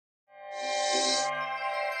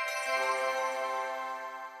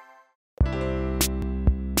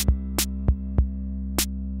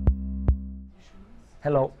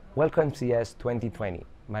Hello, welcome to CES 2020.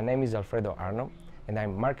 My name is Alfredo Arno and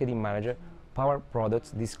I'm Marketing Manager, Power Products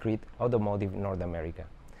Discrete Automotive North America.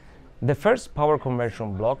 The first power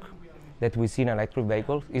conversion block that we see in electric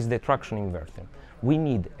vehicles is the traction inverter. We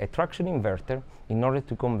need a traction inverter in order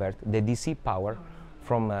to convert the DC power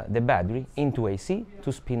from the battery into AC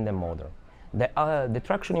to spin the motor. The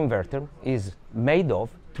traction inverter is made of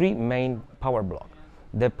three main power blocks.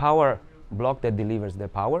 The power block that delivers the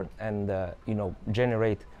power and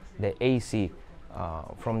generate the AC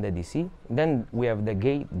from the DC. Then we have the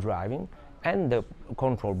gate driving and the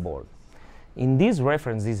control board. In this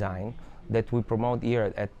reference design that we promote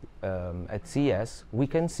here at CES, we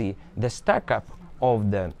can see the stack up of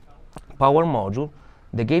the power module,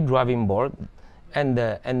 the gate driving board, and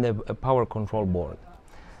the power control board.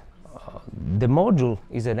 The module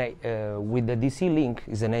is with the DC link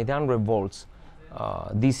is an 800 volts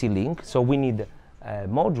DC link, so we need a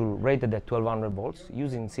module rated at 1200 volts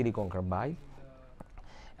using silicon carbide,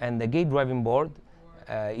 and the gate driving board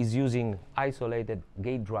is using isolated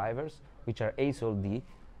gate drivers, which are ASIL-D,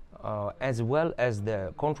 as well as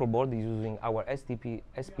the control board is using our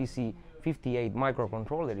STPSC40H12CW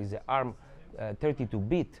microcontroller, is the ARM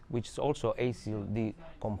 32-bit, which is also ASIL-D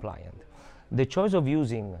compliant. The choice of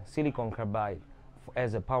using silicon carbide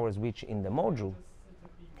as a power switch in the module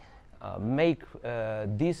make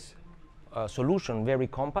this solution very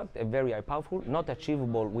compact and very powerful, not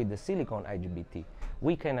achievable with the silicon IGBT.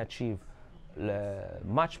 We can achieve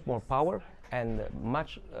much more power and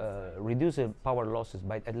much reduce power losses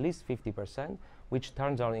by at least 50%, which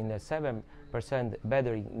turns out in a 7%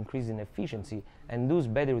 better increase in efficiency and thus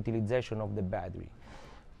better utilization of the battery.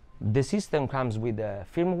 The system comes with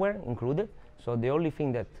firmware included, so the only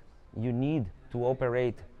thing that you need to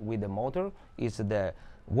operate with the motor is the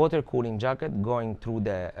water cooling jacket going through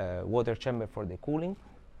the water chamber for the cooling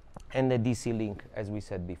and the DC link, as we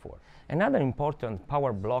said before. Another important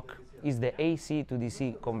power block is the AC to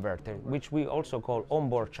DC converter, which we also call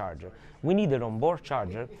onboard charger. We need an onboard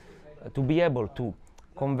charger to be able to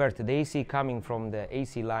convert the AC coming from the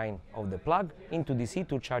AC line of the plug into DC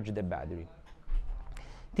to charge the battery.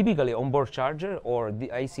 Typically, onboard charger or the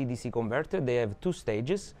AC-DC converter, they have two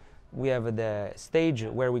stages. We have the stage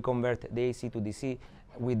where we convert the AC to DC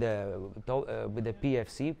with the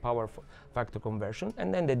PFC, power factor conversion,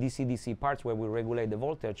 and then the DC-DC parts where we regulate the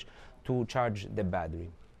voltage to charge the battery.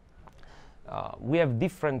 We have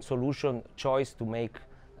different solution choice to make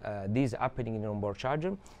this happening in an onboard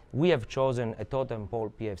charger. We have chosen a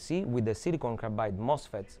totem-pole PFC with the silicon carbide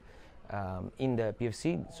MOSFETs in the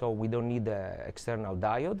PFC, so we don't need the external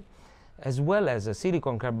diode, as well as a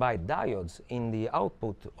silicon carbide diodes in the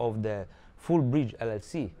output of the full bridge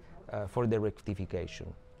LLC for the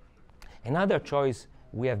rectification. Another choice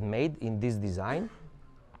we have made in this design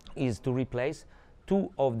is to replace two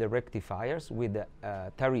of the rectifiers with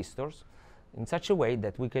thyristors in such a way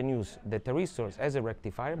that we can use the thyristors as a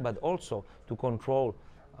rectifier, but also to control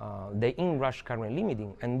the inrush current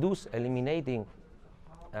limiting and thus eliminating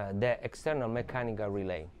the external mechanical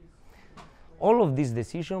relay. All of these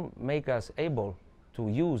decisions make us able to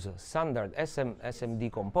use standard SMD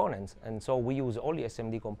components, and so we use only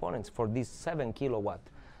SMD components for these 7 kilowatt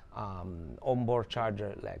onboard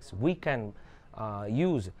charger legs. We can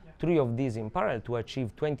use 3 of these in parallel to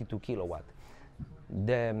achieve 22 kilowatt.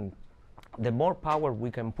 The more power we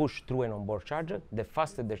can push through an onboard charger, the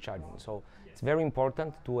faster the charging. So it's very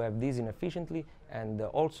important to have these in efficiently and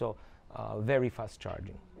also very fast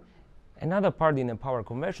charging. Another part in the power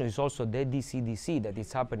conversion is also the DC-DC that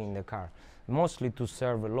is happening in the car, mostly to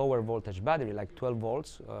serve a lower voltage battery like 12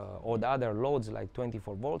 volts or the other loads like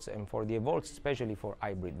 24 volts and 48 volts, especially for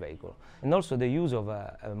hybrid vehicle. And also the use of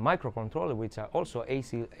a microcontroller, which are also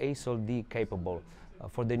ASIL-D capable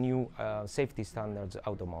for the new safety standards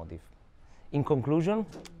automotive. In conclusion,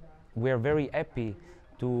 we are very happy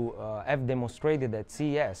to have demonstrated at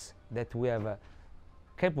CES that we have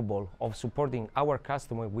capable of supporting our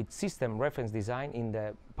customer with system reference design in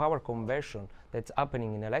the power conversion that's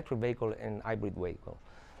happening in electric vehicle and hybrid vehicle.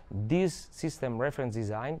 This system reference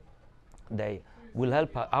design, they will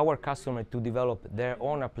help our customer to develop their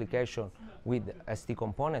own application with ST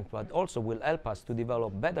component, but also will help us to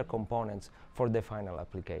develop better components for the final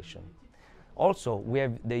application. Also, we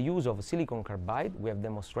have the use of silicon carbide. We have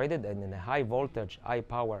demonstrated that in a high voltage, high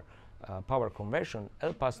power power conversion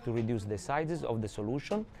help us to reduce the sizes of the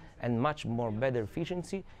solution and much more better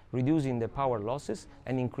efficiency, reducing the power losses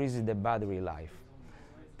and increasing the battery life.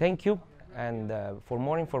 Thank you, and for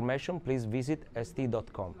more information, please visit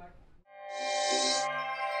st.com.